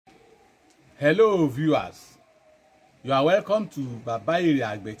Hello viewers, you are welcome to Baba Ire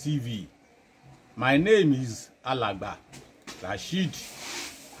Agbe TV. My name is Alàgbà Rasheed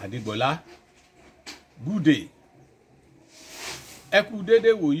Adégbolá. Good day. Ẹ kú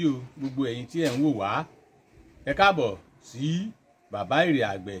dédé wòyí o, gbogbo ẹ̀yin tí ẹ ń wò wá. Ẹ káàbọ̀ sí Baba Ire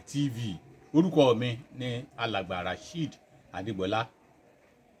Agbe TV. Orúkọ mi ni Alàgbà Rasheed Adégbolá.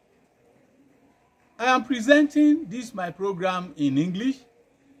 I am presenting this my program in English,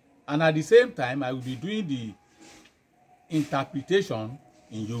 and at the same time I will be doing the interpretation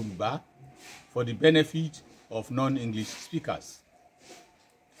in Yoruba for the benefit of non-English speakers.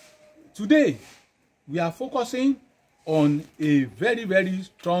 Today we are focusing on a very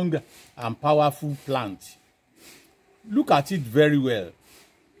strong and powerful plant. Look at it very well.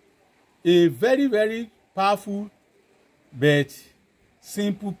 A very powerful but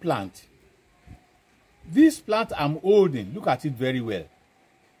simple plant. This plant I'm holding, look at it very well,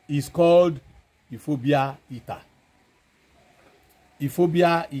 is called Euphorbia Ita.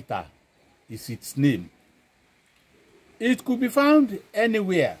 Euphorbia Ita is its name. It could be found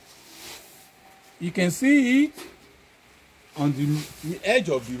anywhere. You can see it on the edge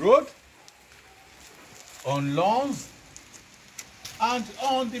of the road, on lawns, and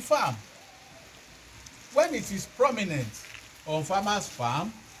on the farm. When it is prominent on farmers'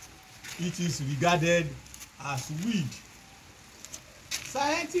 farm, it is regarded as weed.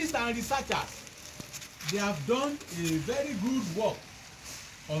 Scientists and researchers, they have done a very good work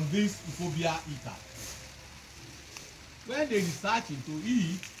on this Euphorbia Ita. When they research into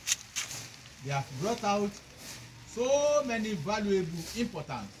it, they have brought out so many valuable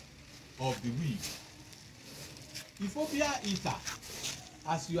importance of the weed. Euphorbia Ita,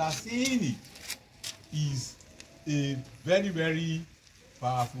 as you are seeing it, is a very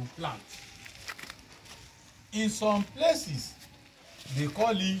powerful plant. In some places, they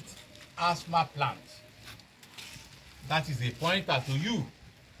call it asthma plant. That is a pointer to you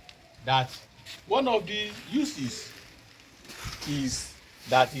that one of the uses is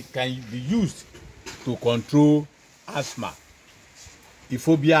that it can be used to control asthma.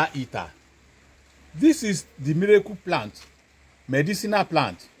 Euphorbia Ita. This is the miracle plant, medicinal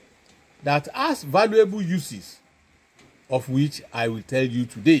plant, that has valuable uses, of which I will tell you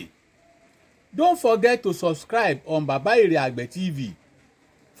today. Don't forget to subscribe on Baba Ire Agbe TV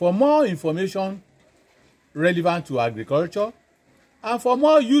for more information relevant to agriculture and for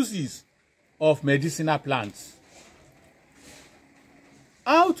more uses of medicinal plants.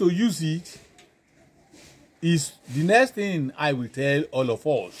 How to use it is the next thing I will tell all of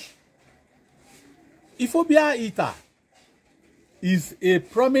us. Euphorbia Ita is a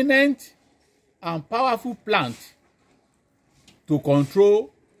prominent and powerful plant to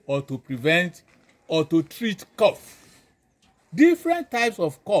control or to prevent or to treat cough. Different types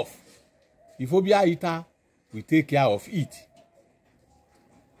of cough, Euphorbia Ita will take care of it.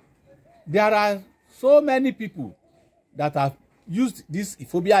 There are so many people that have used this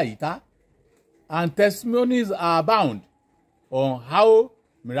Euphorbia Ita, and testimonies are abound on how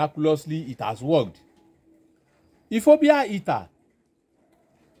miraculously it has worked. Euphorbia Ita,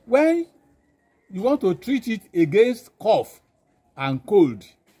 when you want to treat it against cough and cold,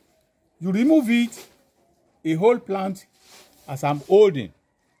 you remove it, a whole plant as I'm holding,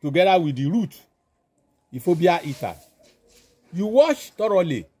 together with the root, Euphorbia Ita. You wash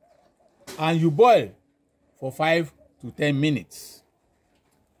thoroughly and you boil for 5 to 10 minutes.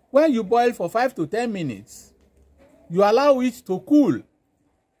 When you boil for 5 to 10 minutes, you allow it to cool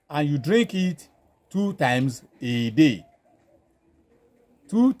and you drink it 2 times a day.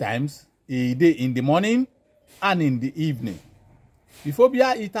 2 times a day, in the morning and in the evening.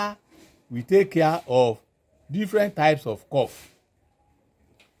 Euphorbia Ita will take care of different types of cough.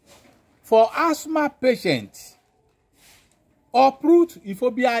 For asthma patients, uproot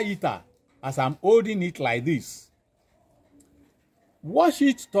Euphorbia Ita as I'm holding it like this. Wash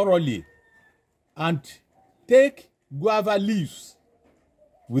it thoroughly and take guava leaves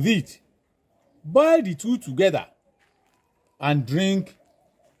with it. Boil the two together and drink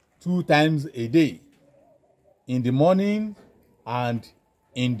 2 times a day, in the morning and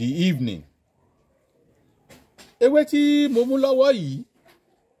in the evening. Ewé tí mo mú lọ́wọ́ yìí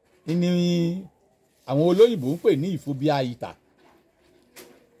ni àwọn olóyìnbó ń pè ní Euphorbia Ita.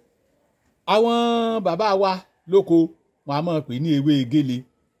 Àwọn bàbá wa lóko wọn a máa pè ní ewé gélé.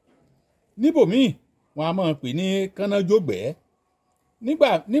 Níbòmíì wọn a máa pè ní kánájógbẹ́.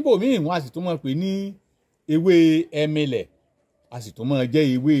 Níbòmíì wọn a sì tún máa pè ní ewé ẹmẹlẹ̀. A sì tún máa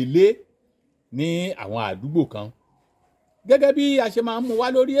jẹ́ ewé ilé ní àwọn àdúgbò kan. Gẹ́gẹ́ bí a ṣe máa ń mú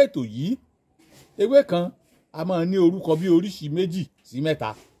wá lórí ètò yìí, ewé kan a máa ní orúkọ bí oríṣi 2 sí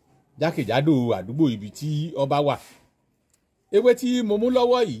 3 jákèjádò àdúgbò ibi tí ọba wà. Ewé tí mo mú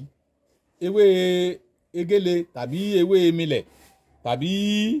lọ́wọ́ yìí, ewé egéle tàbí ewé emilẹ̀ tàbí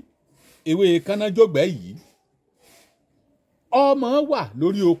ewé kánájógbẹ́ yìí, ọmọ wà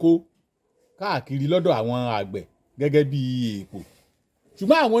lórí oko káàkiri lọ́dọ̀ àwọn àgbẹ̀ gẹ́gẹ́ bí èèpo.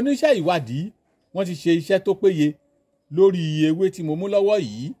 Ṣùgbọ́n àwọn oníṣẹ́ ìwádìí wọ́n ti ṣe iṣẹ́ tó péye lórí ewé tí mo mú lọ́wọ́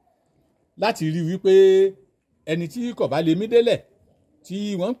yìí láti rí wípé ẹni tí kò bá lè mí délẹ̀ tí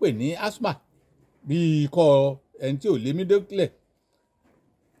wọ́n ń pè ní asthma, bí ikọ́ ẹni tí ò lè mí délẹ̀,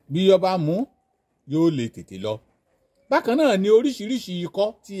 bí ó bá mú yóò lè tètè lọ. Bákan náà ni oríṣiríṣi ikọ́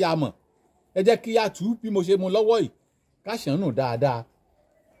tí a mọ̀, ẹ jẹ́ kí a tú bí mo ṣe mú lọ́wọ́ yìí, ká ṣàn nù dáadáa,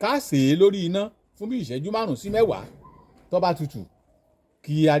 ká sè é lórí iná fún bí ìṣẹ́jú 5 sí 10 tó bá tutù,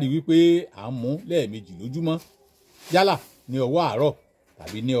 kí a rí wípé à ń mú lẹ́ẹ̀mejì lójúmọ́, yálà ní ọwọ́ àárọ̀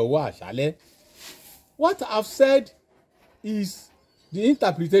tàbí ní ọwọ́ àṣálẹ́. What I've said is the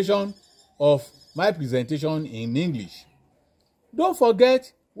interpretation of my presentation in English. Don't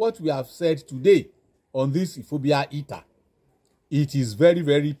forget what we have said today on this Euphorbia eater. It is very,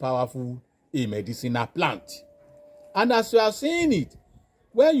 very powerful, a medicinal plant. And as you are seeing it,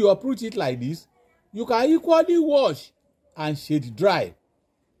 when you uproot it like this, you can equally wash and shade dry.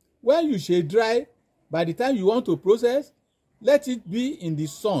 When you shade dry, by the time you want to process, let it be in the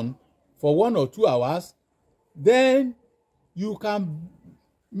sun for 1 or 2 hours. Then you can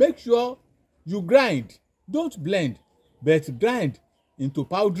make sure you grind. Don't blend, but grind into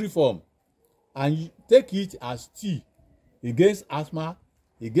powdery form, and you take it as tea against asthma,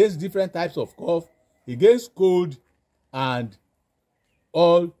 against different types of cough, against cold, and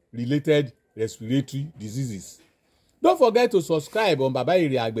all related respiratory diseases. Don't forget to subscribe on Baba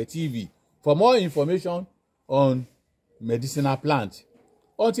Ire Agbe TV for more information on medicinal plants.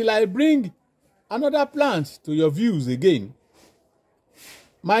 Until I bring another plant to your views again,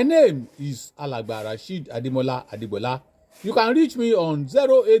 my name is Alàgbà Rasheed Ademola Adebola. You can reach me on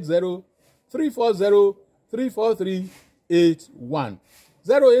 080-340-34381.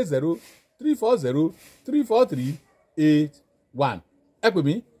 080-340-34381. Ẹ pè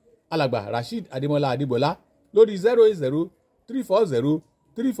mí, Alàgbà Rasheed Ademola Adebola, lórí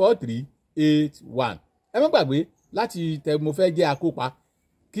 080-340-34381. Ẹ má gbàgbé láti tẹ mo fẹ́ jẹ́ akópa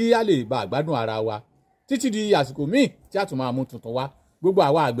kí a lè bá àgbádùn ara wa títí di àsìkò míì tí a tún máa mú tuntun wá. Gbogbo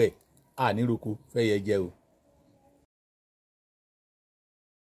àwa àgbẹ̀ àníroko fẹ́ yẹ jẹ o.